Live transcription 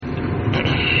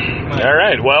All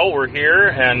right, well, we're here,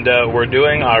 and we're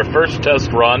doing our first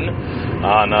test run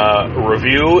on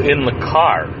Review in the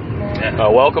Car.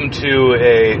 Welcome to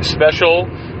a special,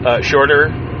 shorter,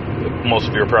 most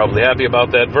of you are probably happy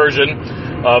about that, version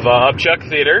of Upchuck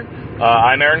Theater.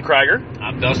 I'm Aaron Krieger.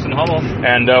 I'm Dustin Hummel.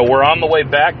 And we're on the way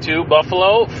back to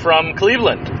Buffalo from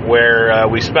Cleveland, where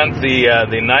we spent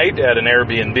the night at an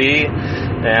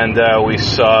Airbnb. And we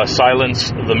saw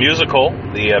Silence the Musical,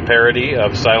 the parody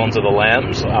of Silence of the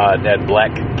Lambs at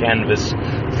Black Canvas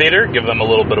Theater. Give them a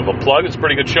little bit of a plug. It's a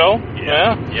pretty good show.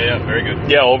 Yeah, very good.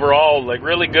 Yeah, overall, like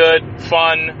really good,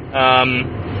 fun.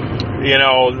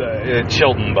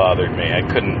 Chilton bothered me. I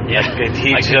couldn't. Yeah,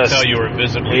 I could tell you were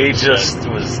visibly. He just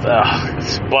was.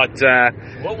 But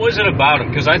what was it about him?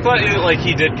 Because I thought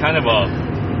he did kind of a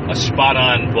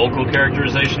spot-on vocal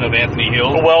characterization of Anthony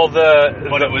Hill. Well,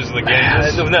 but it was the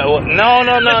gayness. No.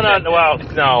 Well,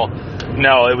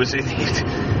 no. It was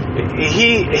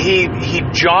he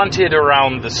jaunted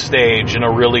around the stage in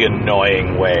a really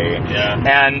annoying way. Yeah.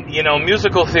 And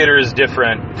musical theater is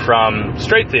different from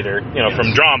straight theater. Yes.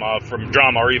 from drama,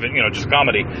 or even just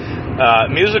comedy.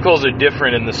 Musicals are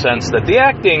different in the sense that the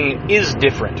acting is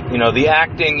different. The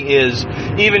acting is,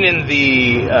 even in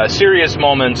the serious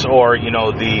moments, or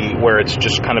where it's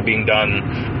just kind of being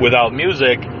done without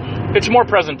music, it's more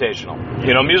presentational.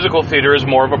 Musical theater is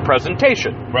more of a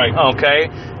presentation. Right. Okay?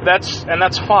 That's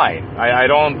fine. I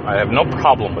have no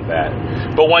problem with that.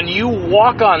 But when you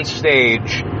walk on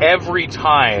stage every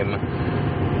time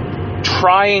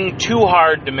trying too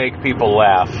hard to make people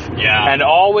laugh, and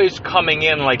always coming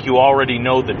in like you already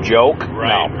know the joke.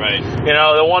 Right.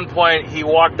 At one point he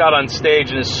walked out on stage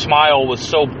and his smile was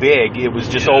so big it was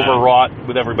just overwrought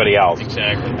with everybody else.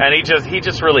 Exactly. And he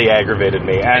just really aggravated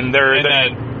me. And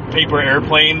that paper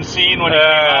airplane scene when he came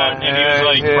out and he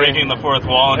was breaking the fourth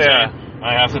wall and saying,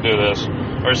 I have to do this,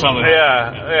 or something.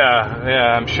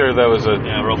 Yeah. I'm sure that was a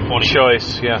real funny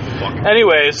choice. Yeah.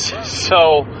 Anyways,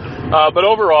 so. But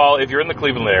overall, if you're in the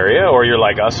Cleveland area, or you're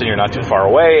like us and you're not too far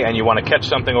away, and you want to catch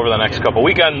something over the next couple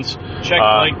weekends, check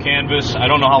Blank Canvas. I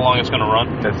don't know how long it's going to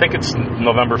run. I think it's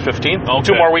November 15th.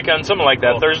 Okay. 2 more weekends, something like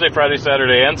that. Cool. Thursday, Friday,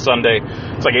 Saturday, and Sunday.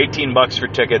 It's like $18 for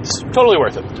tickets. Totally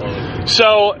worth it. Totally.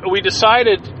 So we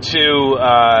decided to,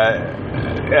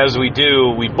 as we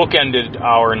do, we bookended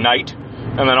our night,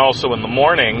 and then also in the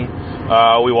morning,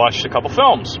 we watched a couple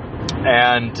films.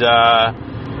 And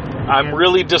I'm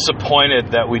really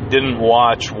disappointed that we didn't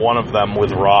watch one of them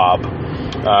with Rob,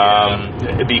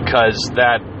 because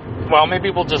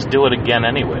maybe we'll just do it again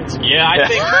anyways. Yeah,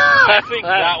 I think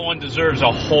that one deserves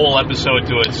a whole episode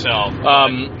to itself.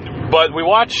 But we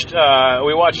watched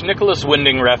Nicholas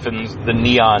Refn's The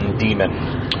Neon Demon.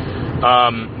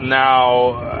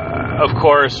 Now, of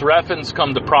course, Refn's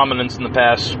come to prominence in the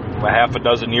past half a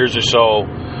dozen years or so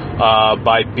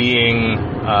by being,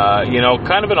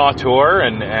 kind of an auteur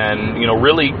and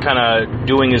really kind of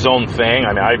doing his own thing.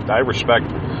 I mean, I respect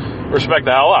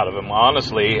the hell out of him,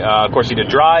 honestly. Of course, he did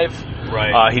Drive.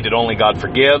 Right. He did Only God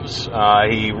Forgives.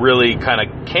 He really kind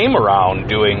of came around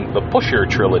doing the Pusher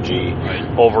trilogy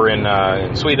over in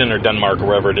Sweden or Denmark, or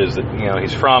wherever it is that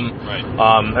he's from. Right.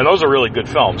 And those are really good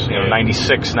films.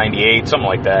 96, 98, something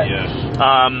like that.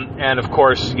 Yeah. And of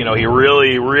course, he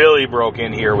really, really broke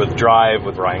in here with Drive,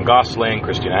 with Ryan Gosling,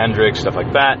 Christina Hendricks, stuff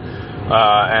like that.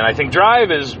 And I think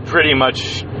Drive is pretty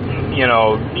much,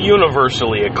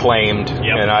 universally acclaimed. Yep.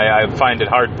 And I find it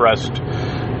hard pressed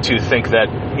to think that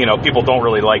people don't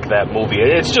really like that movie.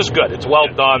 It's just good. It's well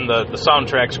done. The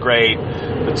soundtrack's great.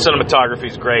 The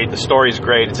cinematography's great. The story's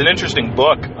great. It's an interesting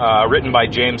book written by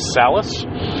James Salas.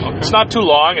 Okay. It's not too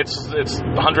long. It's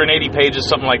 180 pages,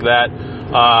 something like that.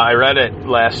 I read it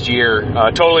last year.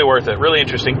 Totally worth it. Really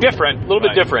interesting. Different. A little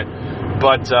bit different.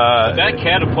 But that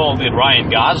catapulted Ryan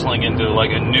Gosling into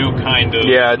like a new kind of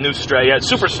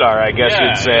superstar, I guess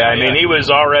you'd say. I mean, he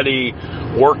was already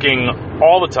working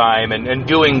all the time and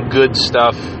doing good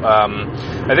stuff.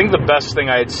 I think the best thing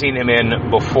I had seen him in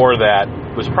before that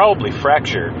was probably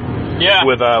Fracture. Yeah.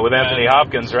 With Anthony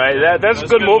Hopkins, right? That's a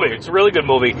good movie. It's a really good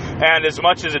movie. And as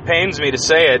much as it pains me to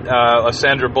say it, a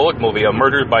Sandra Bullock movie,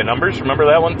 Murdered by Numbers. Remember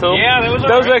that one too? Yeah,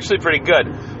 that was actually pretty good.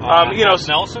 Half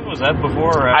Nelson, was that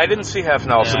before? I didn't see Half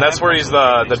Nelson. That's where he's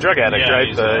the drug addict,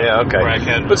 right? Okay.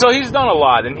 Crackhead. But so he's done a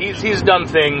lot, and he's done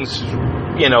things,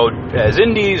 as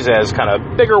indies, as kind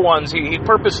of bigger ones. He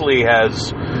purposely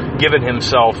has given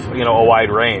himself, a wide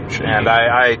range, and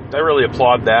I really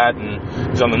applaud that. And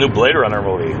he's on the new Blade Runner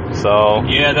movie, so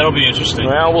yeah, that'll be interesting.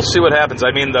 Well, we'll see what happens.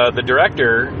 I mean, the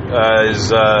director is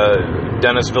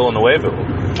Denis Villeneuve,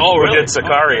 Oh, really? Who did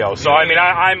Sicario. So, I mean,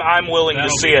 I'm willing to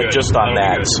see it just on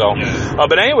that. So,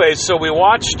 but anyways, so we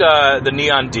watched the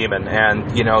Neon Demon,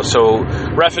 and, you know, so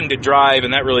Refn did Drive,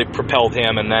 and that really propelled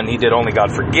him, and then he did Only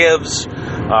God Forgives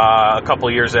a couple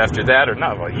of years after that, or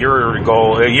not, a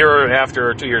year after,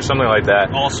 or 2 years, something like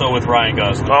that. Also with Ryan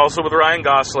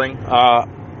Gosling.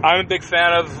 I'm a big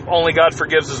fan of Only God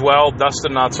Forgives as well.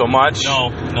 Dustin, not so much. No.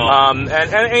 And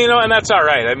you know, and that's all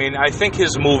right. I mean, I think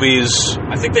his movies.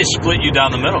 I think they split you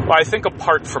down the middle. Well, I think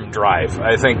apart from Drive,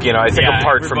 apart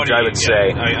from Drive, I would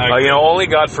say, you know, Only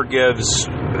God Forgives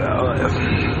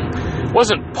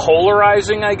wasn't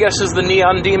polarizing, I guess, as the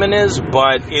Neon Demon is,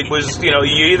 but it was, you know,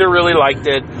 you either really liked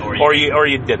it or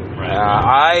you didn't.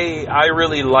 Right. I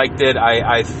really liked it.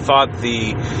 I thought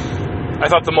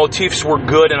the motifs were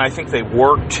good, and I think they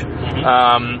worked.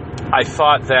 I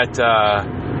thought that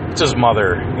it's his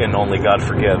mother in Only God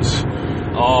Forgives.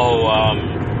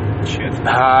 Shit.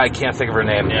 I can't think of her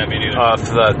name. Yeah, me neither. Off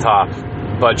the top,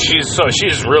 but she's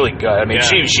really good. I mean,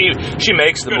 she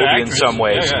makes the good movie actress. in some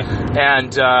ways,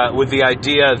 and with the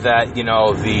idea that, you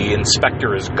know, the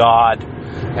inspector is God.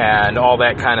 And all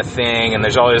that kind of thing, and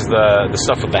there's always the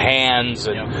stuff with the hands,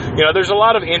 and you know, there's a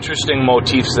lot of interesting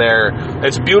motifs there.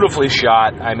 It's beautifully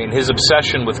shot. I mean, his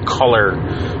obsession with color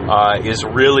is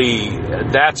really,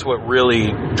 that's what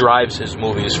really drives his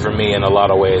movies for me in a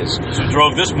lot of ways. So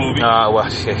drove this movie.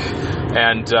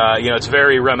 And you know, it's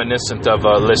very reminiscent of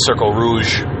Le Cercle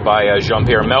Rouge by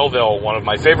Jean-Pierre Melville, one of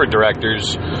my favorite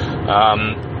directors,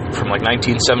 from like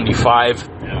 1975.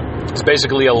 It's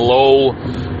basically a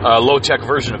low-tech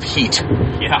version of Heat.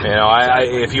 Yeah. You know,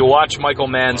 if you watch Michael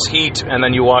Mann's Heat and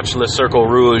then you watch Le Cercle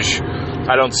Rouge,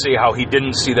 I don't see how he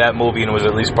didn't see that movie and was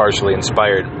at least partially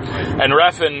inspired. And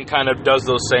Refn kind of does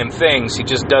those same things. He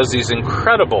just does these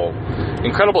incredible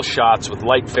shots with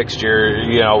light fixture,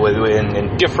 you know,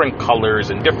 in different colors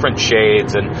and different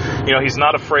shades, and you know, he's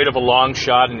not afraid of a long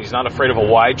shot and he's not afraid of a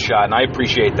wide shot, and I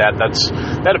appreciate that.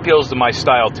 That appeals to my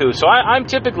style too. So I'm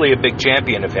typically a big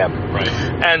champion of him. Right.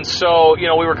 And so, you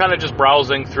know, we were kind of just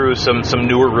browsing through some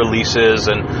newer releases,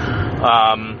 and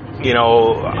you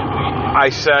know, I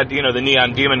said, you know, the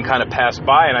Neon Demon kind of passed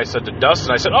by, and I said to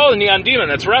Dustin, I said, "Oh, the Neon Demon,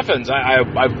 that's Refn's.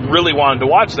 I really wanted to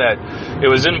watch that. It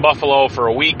was in Buffalo for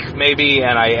a week, maybe,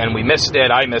 and we missed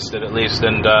it. I missed it, at least,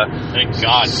 and thank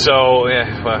God. So,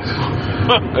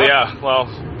 yeah, well,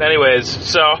 anyways,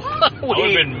 so I would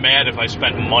have been mad if I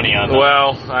spent money on that.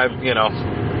 Well, you know,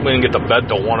 we didn't get to bed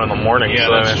till 1 in the morning. Yeah,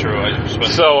 so, that's true. I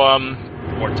spent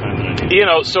more time than I need. You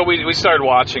know, so we started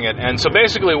watching it, and so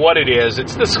basically what it is,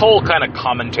 it's this whole kind of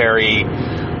commentary,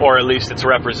 or at least it's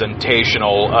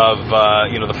representational of,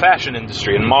 you know, the fashion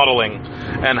industry and modeling,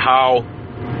 and how,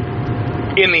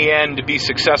 in the end, to be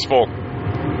successful,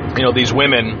 you know, these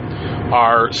women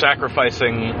are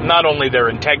sacrificing not only their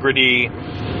integrity,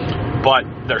 but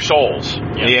their souls,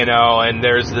 you know, and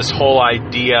there's this whole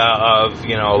idea of,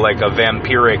 you know, like a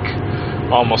vampiric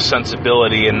almost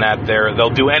sensibility in that they'll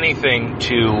do anything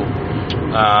to,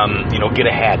 you know, get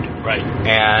ahead. Right.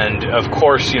 And, of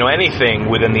course, you know, anything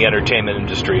within the entertainment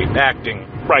industry, acting,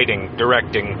 writing,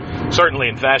 directing, certainly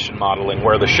in fashion modeling,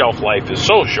 where the shelf life is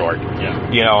so short,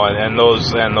 you know, and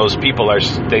those people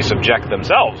they subject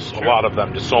themselves, a lot of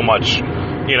them, to so much,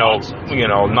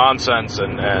 nonsense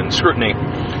and scrutiny.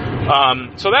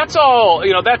 So that's all,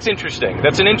 you know, that's interesting.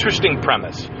 That's an interesting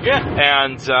premise. Yeah.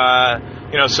 And,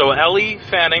 you know, so Ellie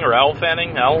Fanning, or Elle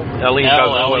Fanning, Ellie,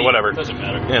 whatever. Doesn't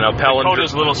matter. You know,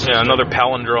 Dakota's little sister. Yeah, another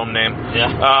palindrome name.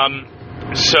 Yeah.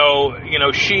 So, you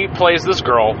know, she plays this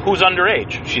girl who's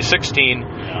underage. She's 16.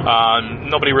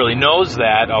 Nobody really knows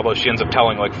that, although she ends up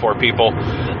telling like 4 people.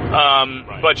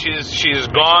 But she's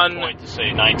gone. Point to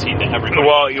say 19 to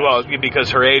everybody. Well,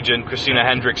 because her agent, Christina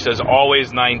Hendricks, says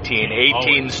always 19.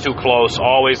 18's too close,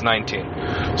 always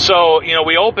 19. So, you know,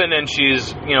 we open and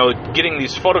she's, you know, getting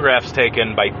these photographs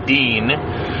taken by Dean,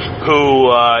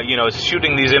 who, you know, is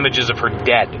shooting these images of her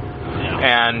dead.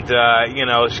 And, you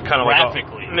know, it's kind of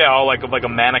graphically. Like a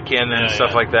mannequin and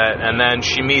stuff like that. And then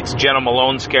she meets Jenna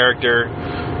Malone's character,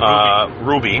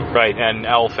 Ruby, right? And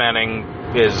Elle Fanning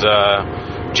is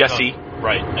Jessie.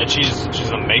 Right, and she's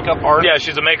a makeup artist? Yeah,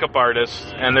 she's a makeup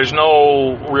artist, and there's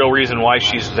no real reason why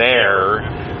she's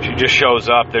there. She just shows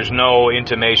up. There's no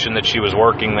intimation that she was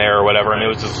working there or whatever. I mean,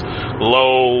 it was this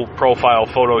low-profile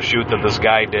photo shoot that this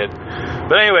guy did.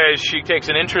 But anyways, she takes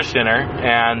an interest in her,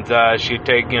 and she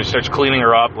starts cleaning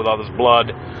her up with all this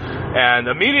blood. And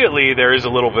immediately there is a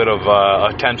little bit of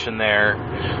tension there.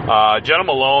 Jenna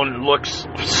Malone looks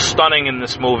stunning in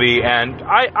this movie, and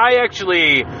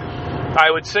I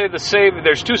would say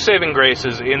there's 2 saving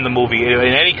graces in the movie in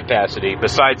any capacity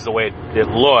besides the way it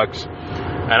looks.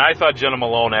 And I thought Jenna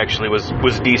Malone actually was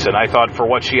decent. I thought for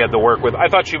what she had to work with, I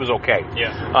thought she was okay.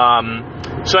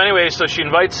 Yeah. So anyway, so she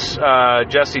invites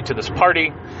Jesse to this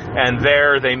party, and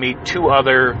there they meet two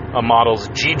other models,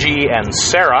 Gigi and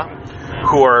Sarah,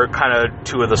 who are kind of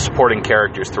two of the supporting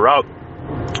characters throughout.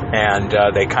 And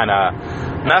they kind of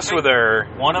mess with her.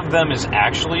 One of them is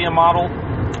actually a model?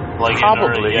 Like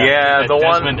probably, yeah. The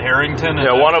Desmond Harrington?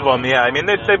 Yeah, one of them, yeah. I mean,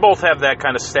 they both have that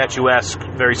kind of statuesque,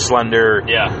 very slender,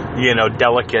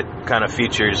 delicate kind of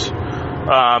features.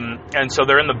 And so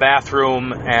they're in the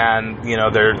bathroom, and,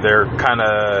 they're kind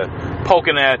of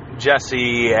poking at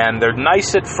Jesse, and they're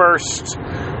nice at first,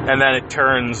 and then it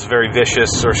turns very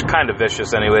vicious, or kind of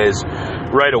vicious anyways,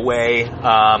 right away.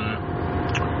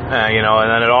 And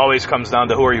then it always comes down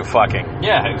to who are you fucking?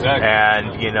 Yeah, exactly.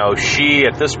 And, she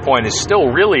at this point is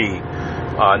still really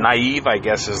naive, I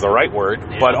guess is the right word.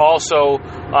 Yeah. But also,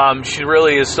 she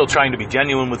really is still trying to be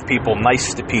genuine with people,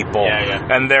 nice to people. Yeah.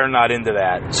 And they're not into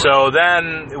that. So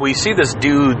then we see this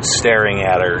dude staring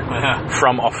at her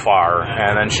from afar.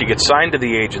 And then she gets signed to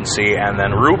the agency. And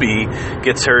then Ruby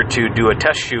gets her to do a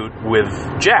test shoot with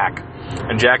Jack.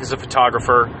 And Jack is a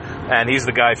photographer, and he's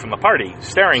the guy from the party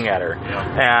staring at her.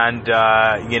 Yeah. And,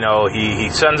 he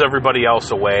sends everybody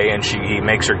else away, and he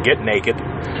makes her get naked.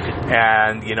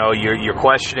 And, you're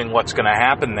questioning what's going to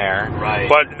happen there. Right.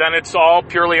 But then it's all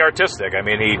purely artistic. I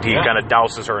mean, he kind of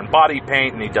douses her in body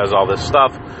paint, and he does all this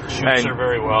stuff. Shoots her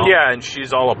very well. Yeah, and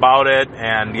she's all about it.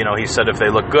 And, he said if they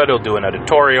look good, he'll do an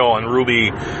editorial. And Ruby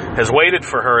has waited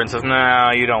for her and says,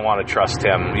 nah, you don't want to trust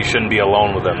him. You shouldn't be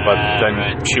alone with him. But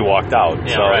then she walked out.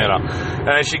 Yeah, so, And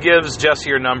then she gives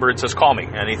Jesse her number and says, call me.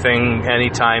 Anything,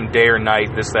 anytime, day or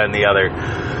night, this, that, and the other.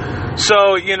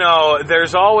 So,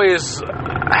 there's always...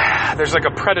 there's like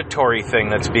a predatory thing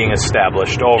that's being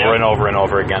established over and over and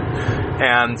over again.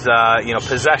 And,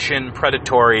 possession,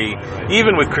 predatory,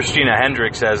 even with Christina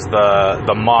Hendricks as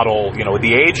the model,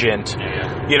 the agent,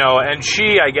 and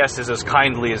she, I guess, is as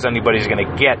kindly as anybody's going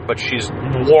to get, but she's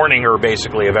warning her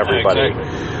basically of everybody.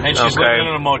 Exactly. And she's living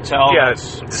in a motel. Yeah,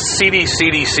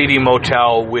 seedy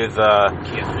motel with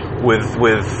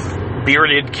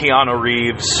bearded Keanu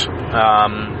Reeves,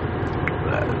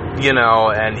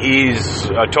 and he's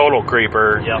a total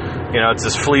creeper. Yep. It's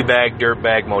this Fleabag,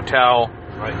 dirtbag motel.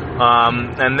 Right.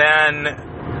 And then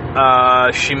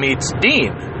she meets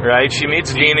Dean, right? She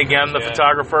meets Dean again, the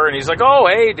photographer, and he's like, oh,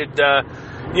 hey,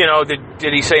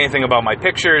 did he say anything about my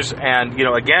pictures? And,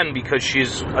 again, because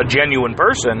she's a genuine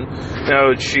person,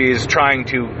 she's trying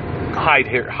to hide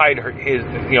his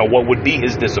what would be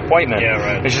his disappointment. Yeah,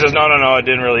 right. And she says, no, it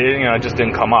didn't really, it just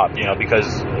didn't come up, because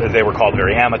they were called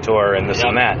very amateur and this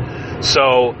and that.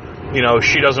 So,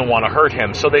 she doesn't want to hurt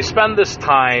him. So they spend this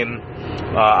time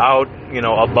out,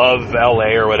 above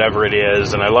LA or whatever it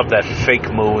is. And I love that fake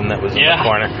moon that was in the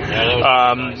corner. Yeah, that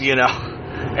was nice.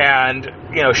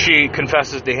 And, she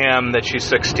confesses to him that she's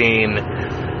 16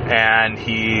 and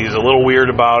he's a little weird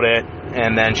about it.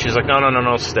 And then she's like, no,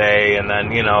 stay. And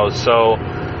then, so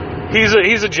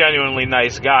he's a genuinely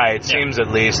nice guy, it seems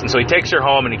at least. And so he takes her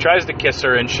home and he tries to kiss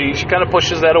her, and she kind of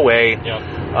pushes that away.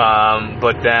 Yep.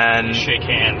 But then shake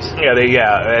hands.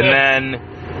 And then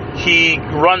he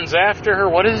runs after her.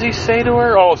 What does he say to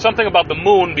her? Oh, something about the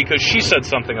moon, because she said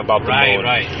something about the moon.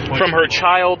 Right. From her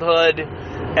childhood.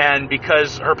 And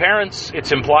because her parents,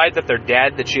 it's implied that they're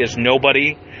dead, that she has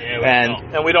nobody, and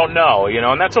we don't know,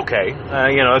 and that's okay.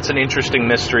 It's an interesting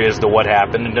mystery as to what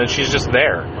happened, and then she's just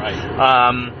there. Right.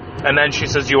 And then she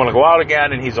says, do you want to go out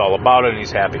again? And he's all about it, and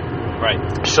he's happy.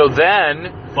 Right. So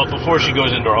then... But before she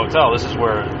goes into her hotel, this is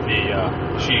where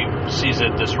she sees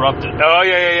it disrupted. Oh,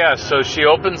 yeah. So she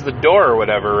opens the door or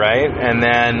whatever, right? And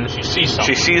then... She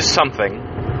sees something.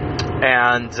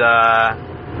 And...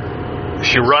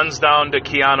 she runs down to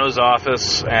Keanu's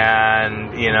office,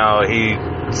 and,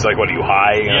 he's like, what are you,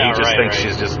 high? He just thinks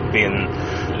she's just being,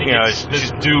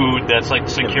 this dude that's like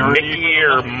security. Mickey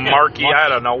or Marky, I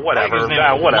don't know, whatever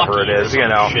it is, shit,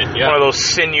 one of those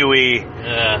sinewy,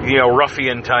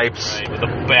 ruffian types. Right, with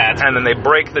a bat. And then they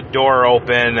break the door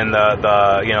open, and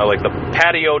the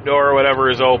patio door or whatever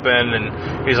is open,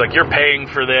 and he's like, you're paying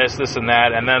for this and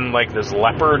that, and then like this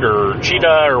leopard or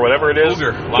cheetah or whatever it is.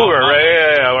 Cougar,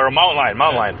 right? Yeah, or a mountain lion.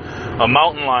 A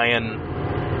mountain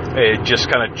lion, it just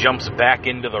kind of jumps back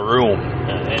into the room.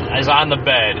 And is on the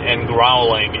bed and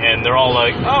growling, and they're all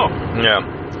like, oh, yeah,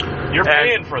 you're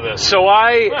paying for this. So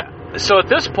at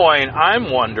this point,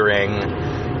 I'm wondering,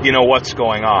 what's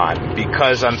going on,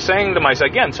 because I'm saying to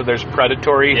myself, again, so there's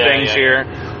predatory things here.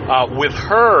 With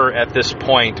her at this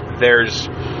point,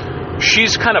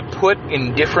 she's kind of put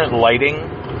in different lighting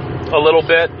a little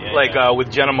bit, with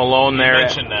Jenna Malone there. You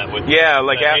mentioned that with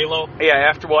like the halo.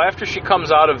 Yeah, after she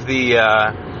comes out of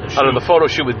the photo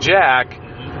shoot with Jack,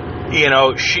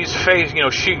 she's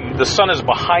the sun is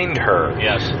behind her.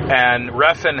 Yes. And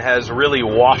Refn has really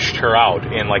washed her out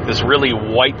in like this really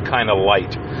white kind of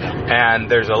light. Yeah. And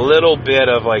there's a little bit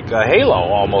of like a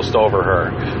halo almost over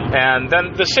her. And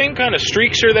then the same kind of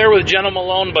streaks are there with Jenna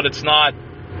Malone, but it's not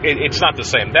the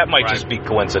same. That might just be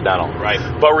coincidental. Right.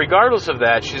 But regardless of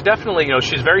that, she's definitely,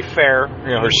 she's very fair.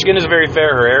 Her skin is very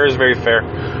fair. Her hair is very fair.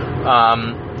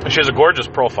 She has a gorgeous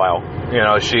profile.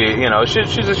 She's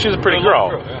a pretty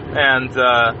girl. And,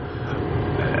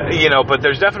 but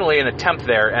there's definitely an attempt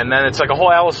there. And then it's like a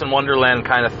whole Alice in Wonderland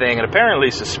kind of thing. And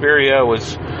apparently Suspiria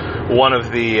was one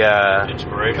of the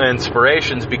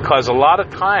inspirations, because a lot of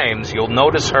times you'll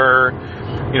notice her,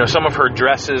 some of her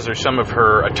dresses or some of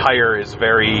her attire is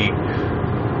very,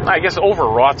 I guess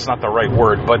overwrought's not the right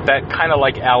word, but that kind of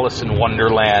like Alice in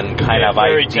Wonderland kind of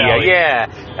idea. Yeah.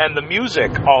 And the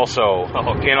music also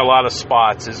in a lot of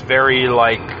spots is very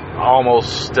like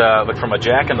almost like from a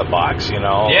Jack in the Box,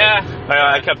 Yeah.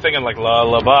 I kept thinking like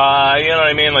lullaby, you know what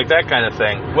I mean, like that kind of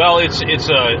thing. Well, it's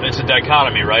a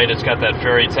dichotomy, right? It's got that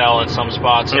fairy tale in some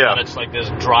spots, and then it's like this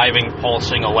driving,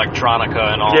 pulsing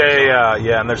electronica and all.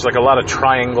 Yeah. And there's like a lot of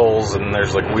triangles, and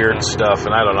there's like weird stuff,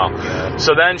 and I don't know. Yeah.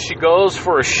 So then she goes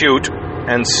for a shoot,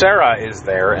 and Sarah is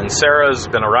there, and Sarah's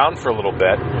been around for a little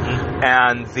bit,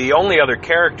 and the only other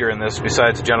character in this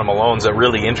besides Jenna Malone's that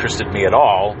really interested me at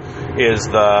all is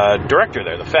the director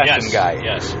there, the fashion guy.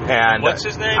 Yes. And what's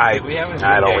his name? I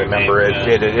don't remember it.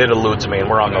 It eludes me, and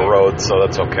we're on the road, so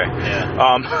that's okay.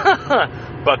 Yeah.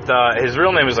 But his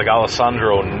real name is like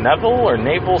Alessandro Neville or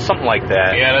Navel, something like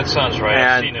that. Yeah, that sounds right.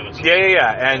 I've seen him.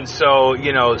 Yeah. And so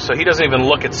so he doesn't even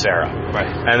look at Sarah. Right.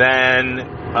 And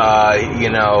then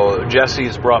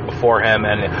Jesse's brought before him,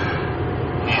 and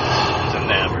he's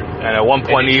enamored. And at one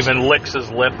point, he even licks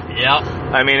his lip. Yeah.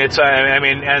 I mean,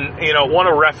 one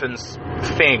of Refn's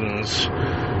things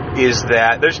is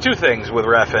that there's two things with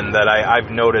Refn that I've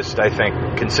noticed, I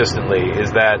think, consistently,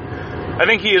 is that I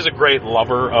think he is a great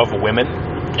lover of women.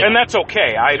 Yeah. And that's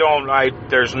okay.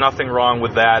 There's nothing wrong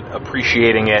with that,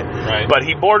 appreciating it. Right. But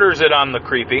he borders it on the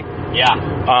creepy. Yeah.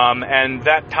 And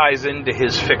that ties into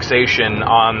his fixation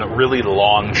on really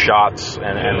long shots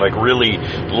and like really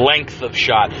length of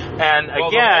shot. And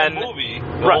again, the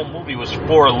whole movie was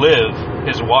for Liv,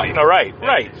 his wife. Oh, right.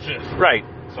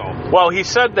 So, well, he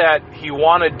said that he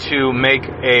wanted to make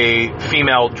a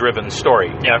female-driven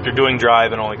story after doing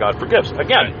Drive and Only God Forgives.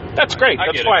 Again, that's great.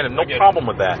 That's fine. I have no problem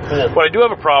with that. Cool. What I do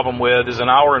have a problem with is an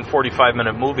hour and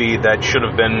 45-minute movie that should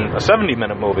have been a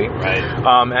 70-minute movie. Right.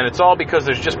 And it's all because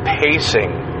there's just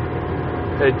pacing.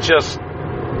 It just...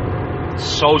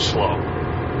 so slow.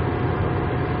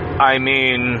 I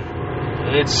mean,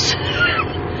 it's...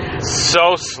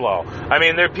 so slow. I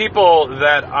mean, there are people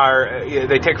that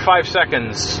they take 5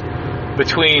 seconds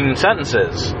between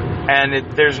sentences,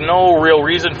 and there's no real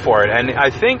reason for it. And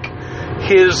I think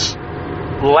his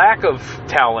lack of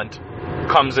talent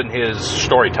comes in his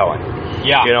storytelling.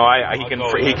 Yeah.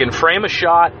 He can frame a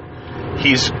shot.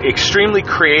 He's extremely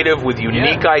creative with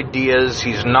unique ideas.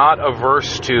 He's not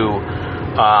averse to,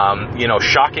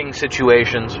 shocking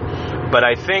situations. But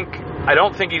I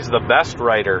don't think he's the best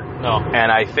writer. No.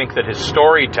 And I think that his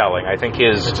storytelling,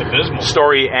 his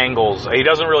story angles, he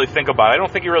doesn't really think about it. I don't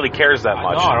think he really cares that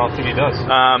much. No, I don't think he does.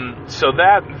 So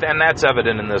that's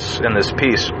evident in this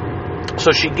piece.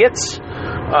 So she gets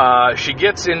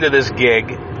into this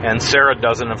gig, and Sarah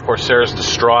doesn't. Of course, Sarah's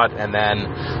distraught, and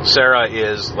then Sarah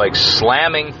is like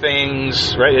slamming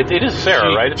things. Right? It is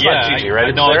Sarah, right? It's not Gigi, right?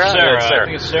 It's Sarah. I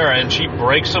think it's Sarah, and she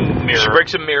breaks a mirror. She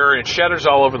breaks a mirror, and it shatters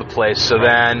all over the place. So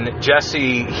then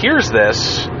Jesse hears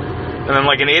this, and then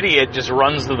like an idiot just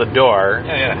runs to the door.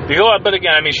 Yeah. But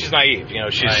again, I mean, she's naive.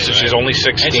 She's only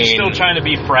 16. And she's still trying to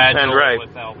be fragile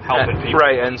without helping people.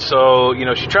 Right, and so,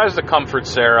 she tries to comfort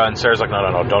Sarah, and Sarah's like,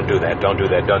 no, don't do that.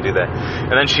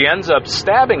 And then she ends up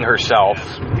stabbing herself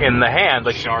in the hand,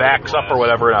 like she backs up or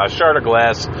whatever, a shard of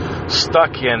glass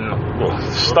stuck on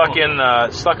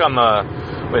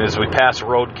the, as we pass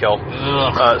roadkill,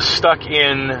 stuck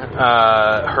in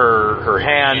her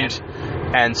hand.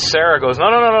 And Sarah goes, no,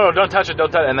 don't touch it.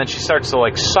 And then she starts to,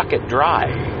 like, suck it dry.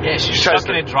 Yeah, she's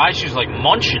sucking it dry. She's, like,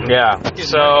 munching. Yeah,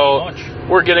 so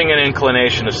we're getting an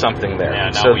inclination of something there.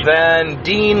 Yeah, so then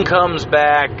Dean comes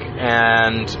back,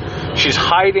 and she's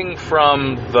hiding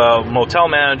from the motel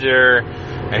manager,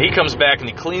 and he comes back, and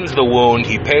he cleans the wound.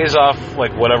 He pays off,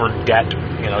 like, whatever debt,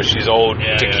 she's owed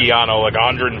to Keanu, like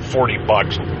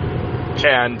 $140.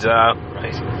 And,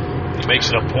 makes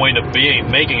it a point of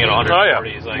making it 140. Oh, yeah.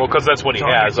 He's like, well, because that's what he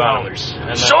has on him.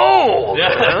 Sold!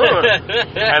 Yeah.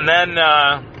 And then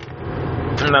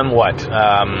what?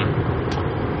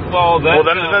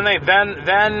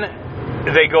 Then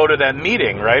they go to that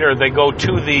meeting, right? Or they go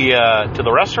to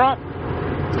the restaurant?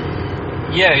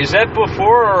 Yeah, is that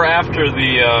before or after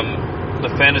the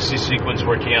fantasy sequence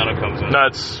where Keanu comes in? No,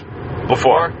 it's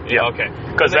before. Yeah, okay.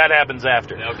 Because that happens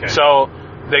after. Okay. So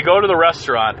they go to the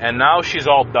restaurant, and now she's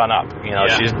all done up.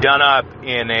 She's done up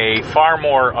in a far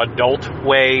more adult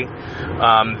way.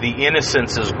 The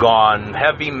innocence is gone.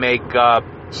 Heavy makeup.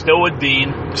 Still with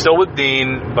Dean,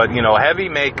 but heavy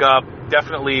makeup.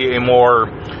 Definitely a more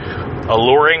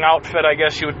alluring outfit, I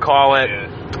guess you would call it.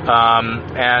 Yeah.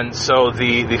 And so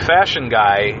the fashion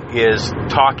guy is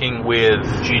talking with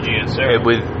Gigi and Sarah.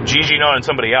 With Gigi, no, and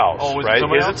somebody else. Oh, was right? it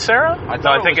somebody Is else? it Sarah? I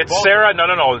think it's both. Sarah.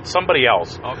 No, it's somebody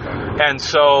else. Okay. And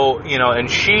so, and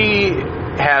she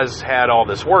has had all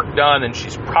this work done, and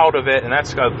she's proud of it, and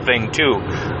that's a thing, too.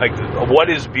 Like, what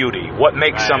is beauty? What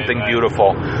makes something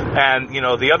beautiful? And,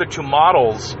 the other two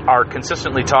models are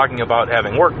consistently talking about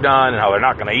having work done and how they're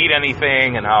not going to eat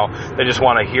anything and how they just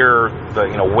want to hear the,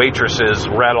 waitresses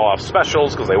rattle off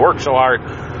specials because they work so hard.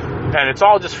 And it's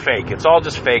all just fake. It's all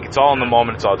just fake. It's all in the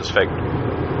moment. It's all just fake.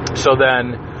 So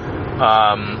then,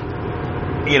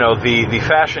 the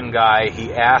fashion guy,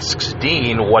 he asks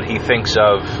Dean what he thinks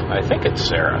of, I think it's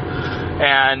Sarah.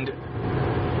 And,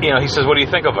 he says, what do you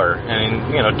think of her?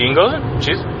 And, Dean goes,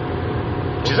 she's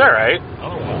all right.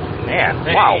 Oh, man,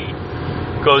 hey. wow.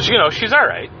 Goes, she's all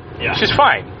right. Yeah. She's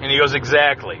fine. And he goes,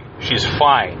 exactly. She's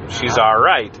fine. She's all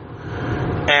right.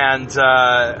 And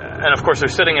of course, they're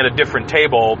sitting at a different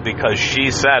table because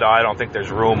she said, I don't think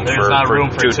there's room for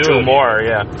two more.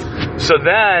 Yeah. So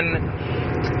then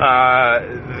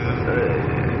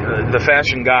the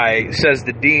fashion guy says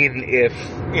to Dean, if,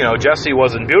 Jesse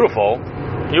wasn't beautiful,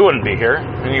 you wouldn't be here.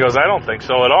 And he goes, I don't think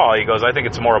so at all. He goes, I think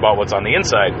it's more about what's on the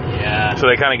inside. Yeah. So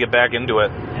they kind of get back into it.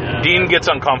 Yeah. Dean gets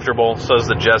uncomfortable, says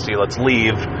to Jesse, let's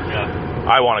leave. Yeah.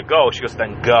 I want to go. She goes,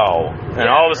 then go. And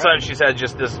all of a sudden she's had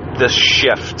just this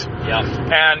shift. Yeah.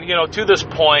 And, to this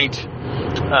point,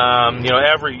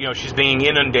 she's being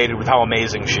inundated with how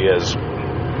amazing she is.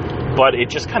 But it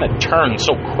just kind of turned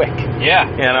so quick.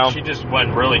 Yeah. She just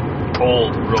went really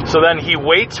cold. So then he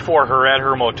waits for her at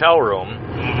her motel room.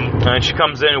 Mm-hmm. And she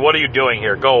comes in, what are you doing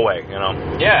here? Go away,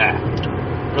 Yeah.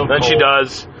 Real then cold. She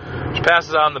does. She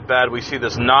passes out on the bed. We see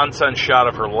this nonsense shot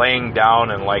of her laying down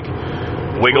and,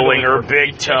 wiggling her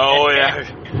big toe. Yeah.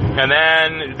 And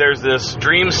then there's this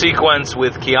dream sequence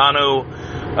with Keanu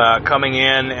coming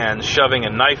in and shoving a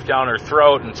knife down her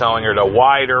throat and telling her to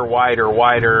wider.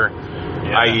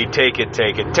 Yeah. I.e., take it.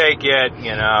 You're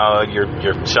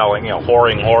selling,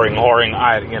 whoring.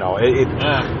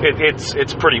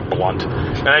 It's pretty blunt.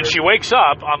 And then she wakes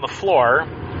up on the floor,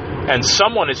 and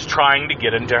someone is trying to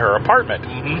get into her apartment.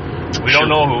 Mm-hmm. We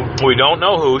don't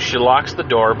know who. She locks the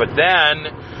door, but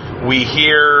then we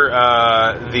hear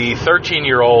the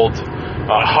 13-year-old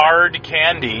hard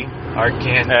candy.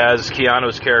 As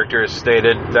Keanu's character has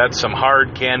stated, that's some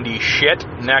hard candy shit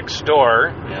next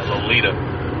door. Yeah,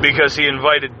 Lolita. Because he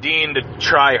invited Dean to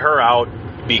try her out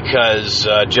because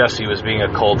Jesse was being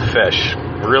a cold fish.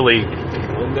 Really?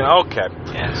 Okay.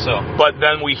 Yeah, so. But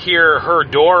then we hear her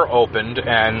door opened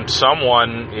and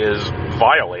someone is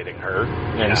violating her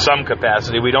in some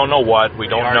capacity. We don't know what. We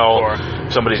don't know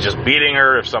if somebody's just beating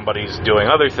her, if somebody's doing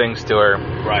other things to her.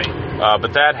 Right.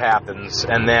 But that happens,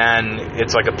 and then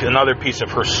it's like another piece of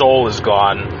her soul is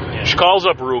gone. Yeah. She calls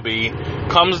up Ruby,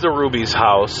 comes to Ruby's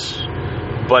house,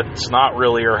 but it's not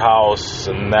really her house,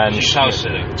 and then she's house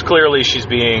sitting. It's clearly she's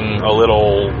being a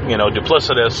little,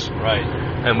 duplicitous. Right.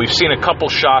 And we've seen a couple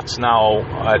shots now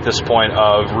at this point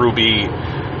of Ruby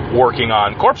working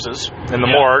on corpses in the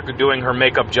morgue, doing her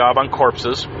makeup job on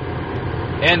corpses.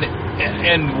 And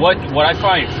what I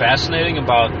find fascinating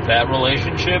about that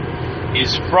relationship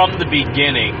is from the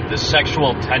beginning, the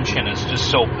sexual tension is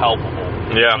just so palpable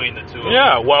between the two of them.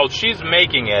 Yeah, well, she's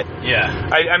making it. Yeah.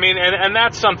 I mean, and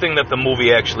that's something that the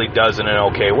movie actually does in an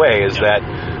okay way, is that,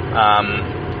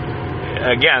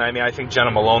 again, I mean, I think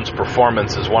Jenna Malone's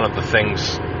performance is one of the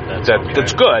things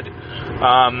that's good.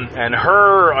 And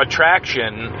her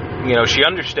attraction, she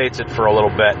understates it for a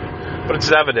little bit, but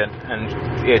it's evident, and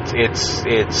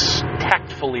it's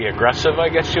tactfully aggressive, I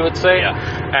guess you would say.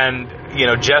 Yeah. And,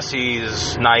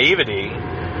 Jesse's naivety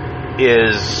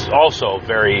is also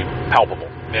very palpable.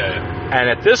 Yeah. And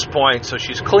at this point, so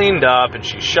she's cleaned up and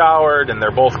she's showered, and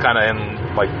they're both kind of in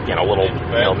little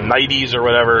nighties or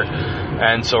whatever.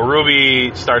 And so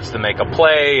Ruby starts to make a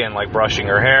play and brushing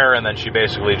her hair, and then she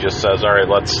basically just says, "All right,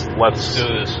 let's do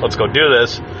this. Let's go do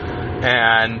this."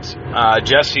 And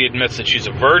Jessie admits that she's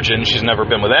a virgin. She's never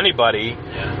been with anybody.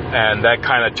 And that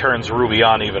kind of turns Ruby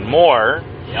on even more.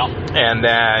 And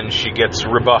then she gets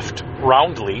rebuffed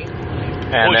roundly.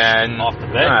 And then off the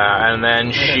bed. And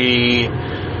then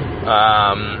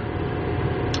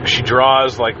she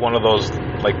draws like one of those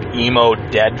like emo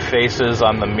dead faces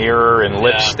on the mirror in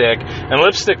lipstick. And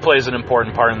lipstick plays an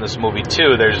important part in this movie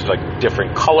too. There's like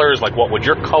different colors, like what would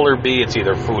your color be? It's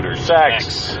either food or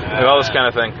sex, like all this kind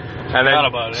of thing. And then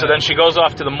then she goes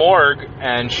off to the morgue,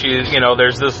 and she's,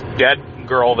 there's this dead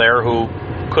girl there who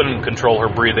couldn't control her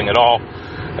breathing at all.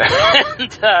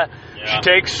 And she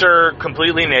takes her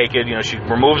completely naked. She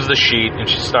removes the sheet, and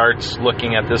she starts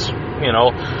looking at this,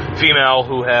 female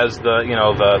who has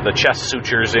the chest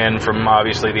sutures in from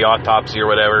obviously the autopsy or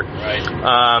whatever. Right.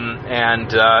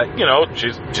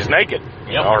 She's naked.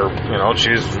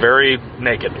 She's very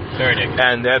naked. Very naked.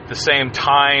 And at the same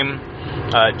time,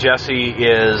 Jessie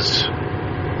is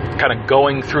kind of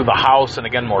going through the house, and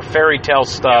again, more fairy tale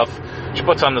stuff. She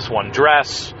puts on this one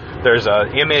dress. There's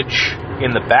an image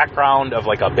in the background of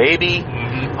like a baby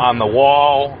on the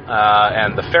wall,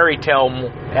 and the fairy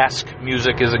tale-esque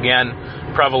music is again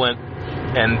prevalent.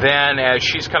 And then as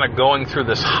she's kind of going through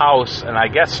this house, and I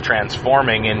guess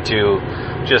transforming into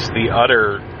just the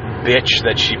utter bitch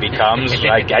that she becomes,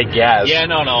 I guess. Yeah,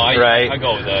 no, I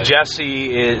go with that.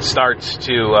 Jessie starts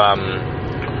to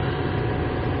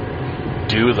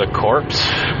do the corpse.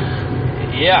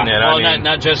 Yeah,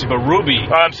 not Jessie, but Ruby.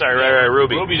 Oh, I'm sorry, right,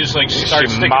 Ruby. Ruby just like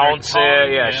starts she mounts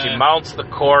it, she mounts the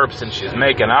corpse, and she's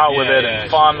making out with it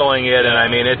and fondling it, and I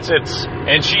mean, it's.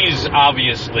 And she's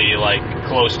obviously like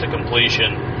close to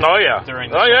completion. Oh yeah.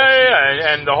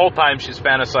 And the whole time she's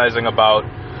fantasizing about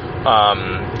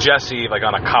Jessie like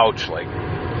on a couch, like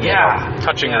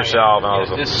touching herself. And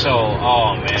man.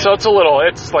 So it's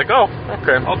like, oh,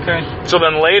 okay. So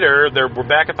then later we're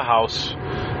back at the house,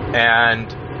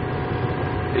 and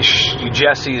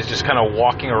Jessie is just kind of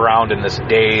walking around in this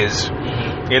daze,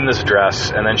 in this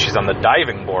dress, and then she's on the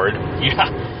diving board.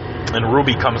 And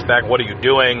Ruby comes back, what are you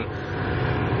doing?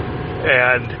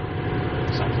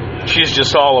 And she's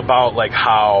just all about like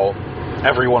how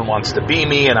everyone wants to be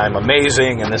me, and I'm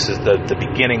amazing, and this is the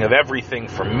beginning of everything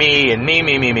for me, and me.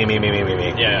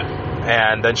 Yeah.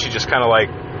 And then she just kind of like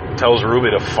tells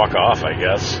Ruby to fuck off, I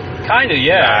guess. Kind of,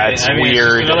 yeah. It's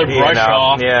weird. It's just another brush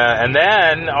off. Yeah, and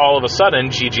then all of a sudden,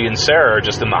 Gigi and Sarah are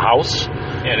just in the house,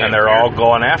 and they're all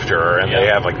going after her, and they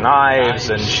have like knives,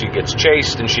 and she gets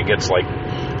chased, and she gets like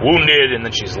wounded, and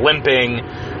then she's limping,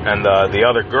 and the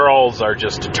other girls are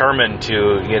just determined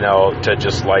to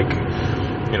just like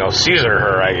Caesar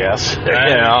her, I guess.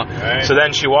 Right. So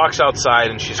then she walks outside,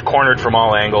 and she's cornered from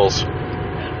all angles,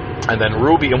 and then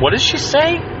Ruby, and what does she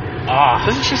say?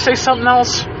 Doesn't she say something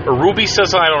else? Or Ruby says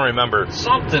something, I don't remember.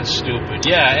 Something stupid,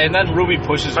 and then Ruby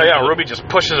pushes her. Ruby just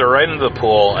pushes her right into the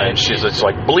pool, and she's just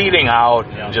like bleeding out,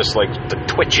 and just like the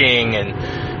twitching, and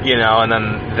and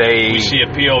then we see a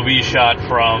POV shot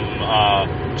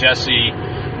from Jessie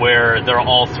where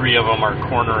all three of them are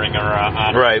cornering her on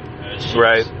her. Right,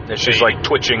 and she's like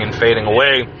twitching and fading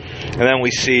away, and then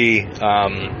we see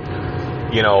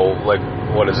like,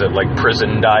 what is it, like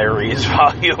Prison Diaries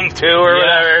Volume 2 or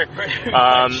whatever.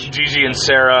 Gigi and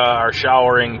Sarah are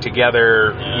showering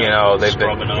together, they've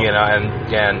been,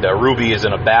 and Ruby is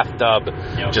in a bathtub,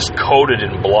 just coated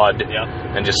in blood,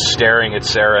 and just staring at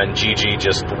Sarah and Gigi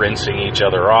just rinsing each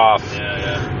other off.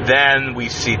 Then we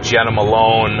see Jenna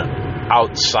Malone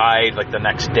outside, like the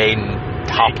next day,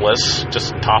 topless,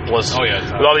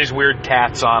 with all these weird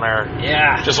tats on her,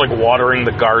 just like watering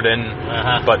the garden,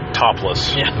 but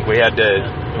topless. We had to,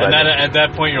 and then at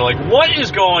that point you're like, what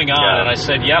is going on? And I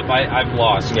said, I've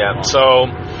lost. So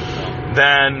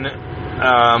then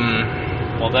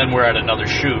then we're at another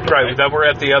shoot, right? Then we're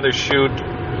at the other shoot,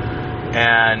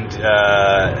 and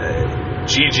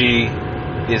Gigi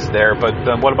is there, but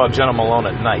then what about Jenna Malone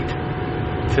at night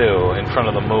too, in front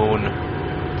of the moon?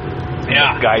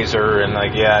 Geyser,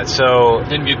 and so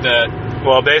didn't get that.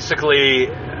 Well, basically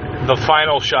the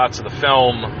final shots of the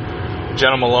film,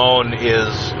 Jenna Malone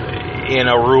is in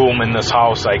a room in this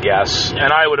house, I guess,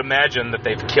 and I would imagine that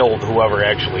they've killed whoever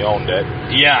actually owned it.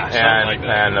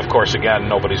 And of course, again,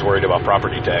 nobody's worried about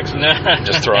property taxes.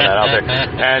 Just throwing that out there.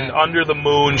 And under the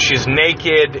moon, she's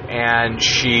naked, and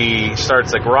she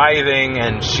starts like writhing,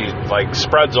 and she like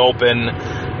spreads open,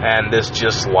 and this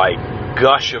just like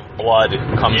gush of blood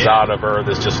comes out of her.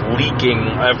 There's just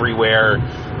leaking everywhere.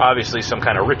 Obviously some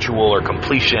kind of ritual or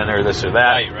completion or this or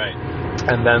that. Right.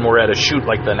 And then we're at a shoot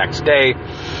like the next day.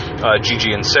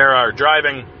 Gigi and Sarah are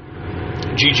driving.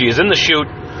 Gigi is in the shoot.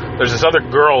 There's this other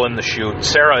girl in the shoot.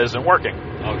 Sarah isn't working.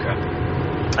 Okay.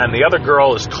 And the other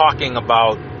girl is talking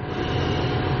about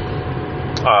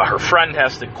her friend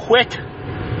has to quit.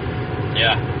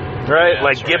 Yeah. Right? Yeah,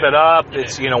 like, give it up.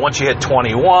 It's, once you hit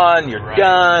 21, you're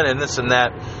done, and this and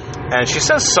that. And she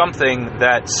says something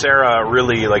that Sarah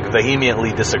really,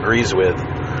 vehemently disagrees with.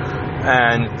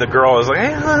 And the girl is like,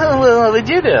 hey, what did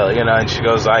you do? And she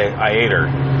goes, I ate her.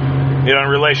 In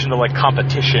relation to,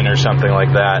 competition or something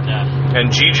like that. Yeah.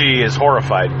 And Gigi is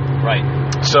horrified. Right.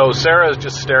 So Sarah is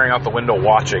just staring out the window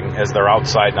watching as they're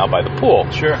outside now by the pool.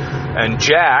 Sure. And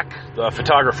Jack, the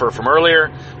photographer from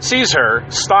earlier, sees her,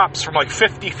 stops from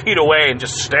 50 feet away and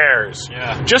just stares.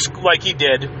 Yeah. Just like he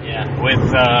did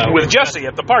with Jesse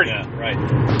at the party. Yeah, right.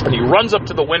 And he runs up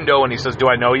to the window and he says, do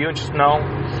I know you? And she says, no.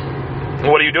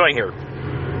 What are you doing here?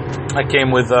 I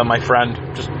came with my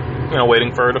friend, just,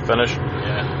 waiting for her to finish.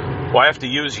 Yeah. Well, I have to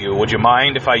use you. Would you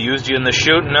mind if I used you in the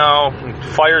shoot? No.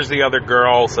 Fires the other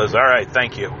girl, says, all right,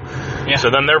 thank you. Yeah. So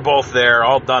then they're both there,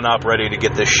 all done up, ready to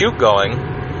get this shoot going.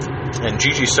 And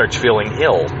Gigi starts feeling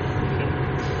ill.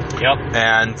 Yep.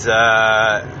 And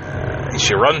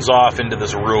she runs off into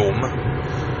this room.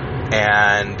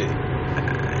 And,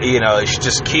 she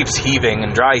just keeps heaving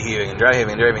and dry heaving and dry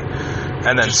heaving and dry heaving.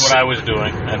 And then just what I was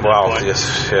doing.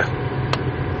 Yes, yeah.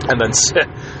 And then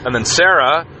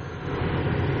Sarah...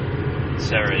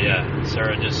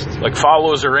 Sarah just...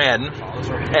 follows her in.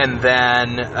 And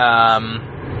then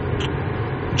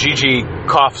Gigi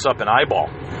coughs up an eyeball.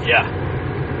 Yeah.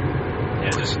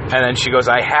 And then she goes,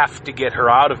 I have to get her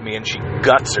out of me, and she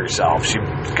guts herself. She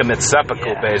commits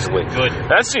seppuku, basically. Good.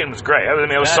 That scene was great. I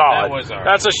mean, it was solid. That was all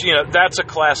right. That's a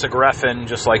classic Refn,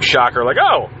 just shocker,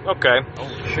 oh, okay.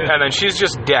 Holy shit. And then she's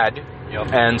just dead.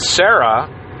 Yep. And Sarah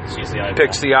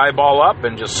picks the eyeball up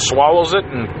and just swallows it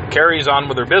and carries on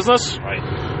with her business. Right.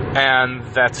 And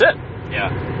that's it.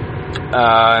 Yeah.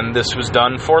 And this was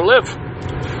done for Liv.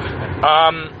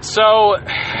 I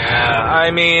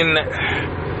mean...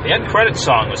 The end credit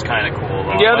song was kind of cool,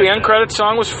 though. Yeah, the end credit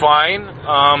song was fine.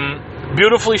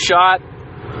 Beautifully shot.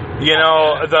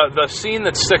 The scene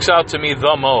that sticks out to me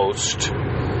the most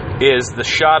is the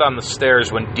shot on the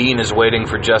stairs when Dean is waiting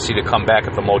for Jesse to come back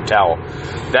at the motel.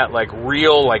 That,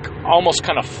 real, almost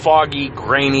kind of foggy,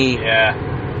 grainy. Yeah.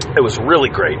 It was really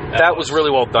great. That was really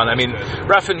well done. I mean,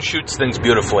 Refn shoots things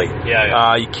beautifully.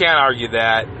 Yeah. You can't argue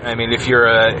that. I mean, if you're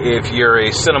a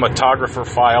cinematographer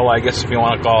file, I guess if you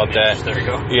want to call it that. There you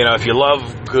go. If you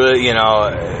love good,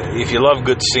 if you love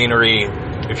good scenery,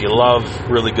 if you love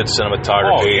really good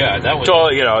cinematography, that was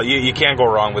you can't go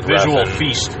wrong with visual Refn.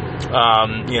 feast.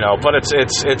 But it's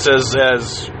as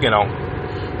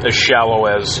shallow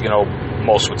as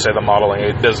most would say the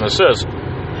modeling business is.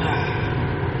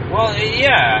 Well,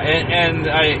 yeah, and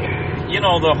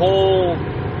the whole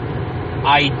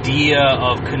idea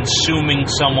of consuming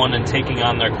someone and taking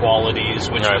on their qualities,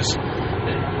 which is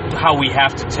how we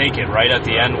have to take it, right, at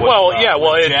the end.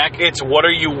 With, Jack. It's what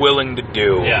are you willing to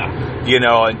do? Yeah.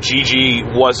 And Gigi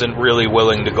wasn't really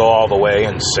willing to go all the way,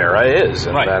 and Sarah is.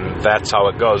 And then that's how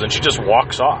it goes. And she just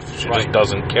walks off. She just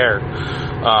doesn't care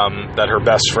that her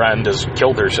best friend has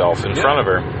killed herself in front of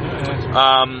her.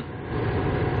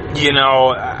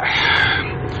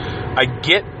 I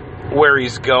get where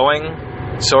he's going,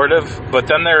 sort of, but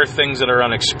then there are things that are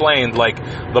unexplained, like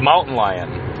the mountain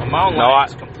lion. The mountain lion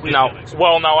is completely unexplained.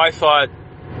 Well, now I thought,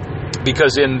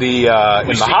 because in the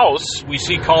house... We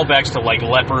see callbacks to,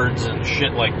 leopards and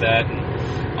shit like that, and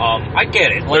I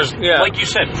get it. Like you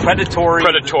said, predatory.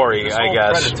 Predatory, I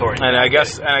guess. Predatory. And I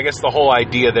guess the whole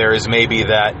idea there is maybe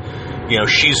that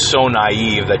she's so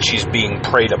naive that she's being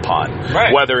preyed upon.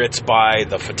 Right. Whether it's by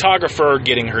the photographer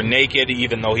getting her naked,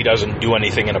 even though he doesn't do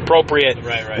anything inappropriate.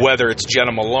 Right. Whether it's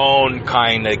Jenna Malone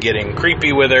kind of getting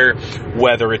creepy with her.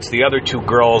 Whether it's the other two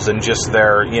girls and just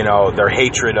their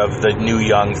hatred of the new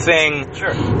young thing.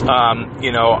 Sure.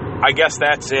 I guess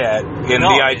that's it.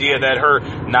 The idea that her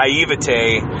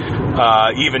naivete,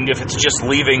 even if it's just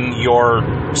leaving your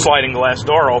sliding glass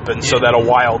door open so that a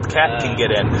wild cat can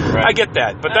get in. Right. I get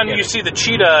that. But then you see the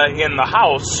cheetah in the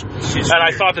house,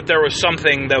 I thought that there was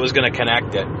something that was going to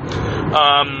connect it.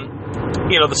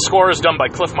 The score is done by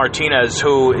Cliff Martinez,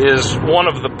 who is one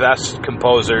of the best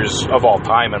composers of all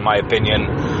time, in my opinion.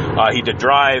 He did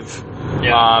Drive.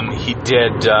 Yeah. He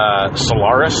did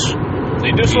Solaris. He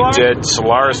did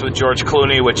Solaris with George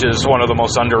Clooney, which is one of the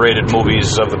most underrated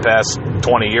movies of the past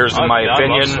 20 years, in my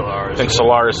opinion. I think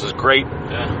Solaris is great.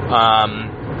 Yeah.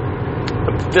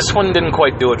 This one didn't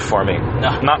quite do it for me.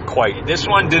 No. Not quite. This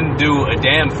one didn't do a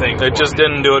damn thing for me. It just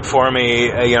didn't do it for me.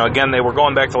 Again, they were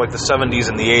going back to the 70s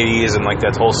and the 80s and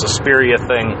that whole Suspiria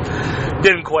thing.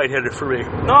 Didn't quite hit it for me.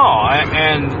 No, I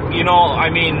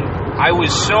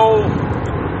was so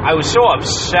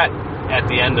upset at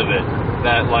the end of it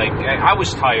that, like, I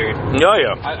was tired. Oh,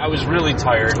 yeah. I was really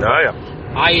tired. Oh, yeah.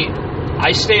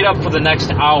 I stayed up for the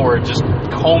next hour just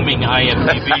combing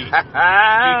IMDb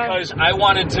because I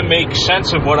wanted to make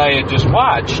sense of what I had just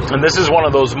watched. And this is one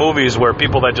of those movies where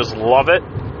people that just love it,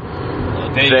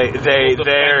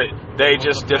 they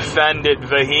just defend it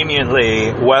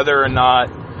vehemently, whether or not,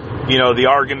 you know, the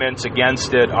arguments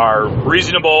against it are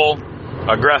reasonable,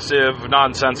 aggressive,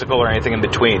 nonsensical, or anything in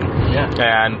between. Yeah.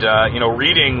 And, you know,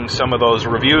 reading some of those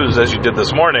reviews as you did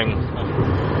this morning,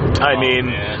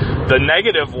 the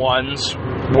negative ones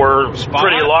were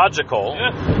pretty logical,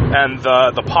 and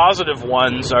the positive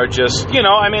ones are just, you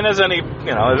know, I mean, as any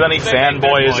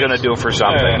fanboy is going to do for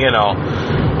something, you know.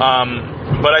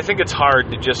 But I think it's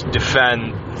hard to just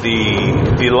defend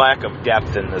the lack of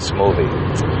depth in this movie.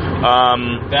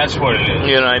 That's what it is.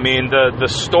 You know, I mean, the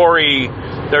story,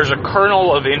 there's a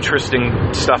kernel of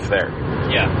interesting stuff there.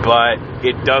 Yeah. But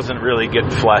it doesn't really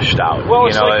get fleshed out. Well,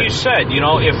 it's like you said, you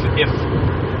know, if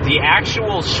the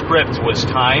actual script was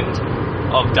timed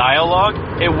of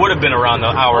dialogue, it would have been around the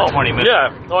hour 20 minutes. Yeah.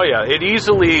 Oh, yeah.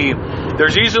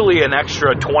 There's easily an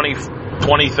extra 20,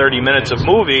 30 minutes of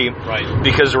movie. Right.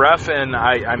 Because Refn,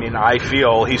 I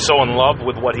feel he's so in love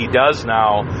with what he does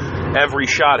now, every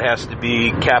shot has to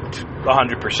be kept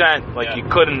 100%. Like, you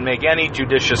couldn't make any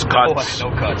judicious cuts. No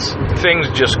cuts.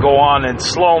 Things just go on in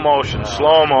slow motion.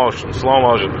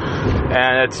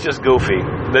 And it's just goofy.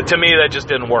 To me, that just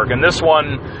didn't work. And this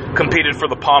one competed for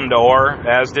the Palme d'Or,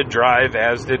 as did Drive,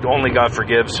 as did Only God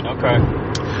Forgives. Okay.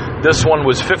 This one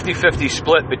was 50-50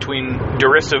 split between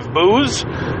derisive boos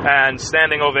and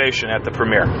standing ovation at the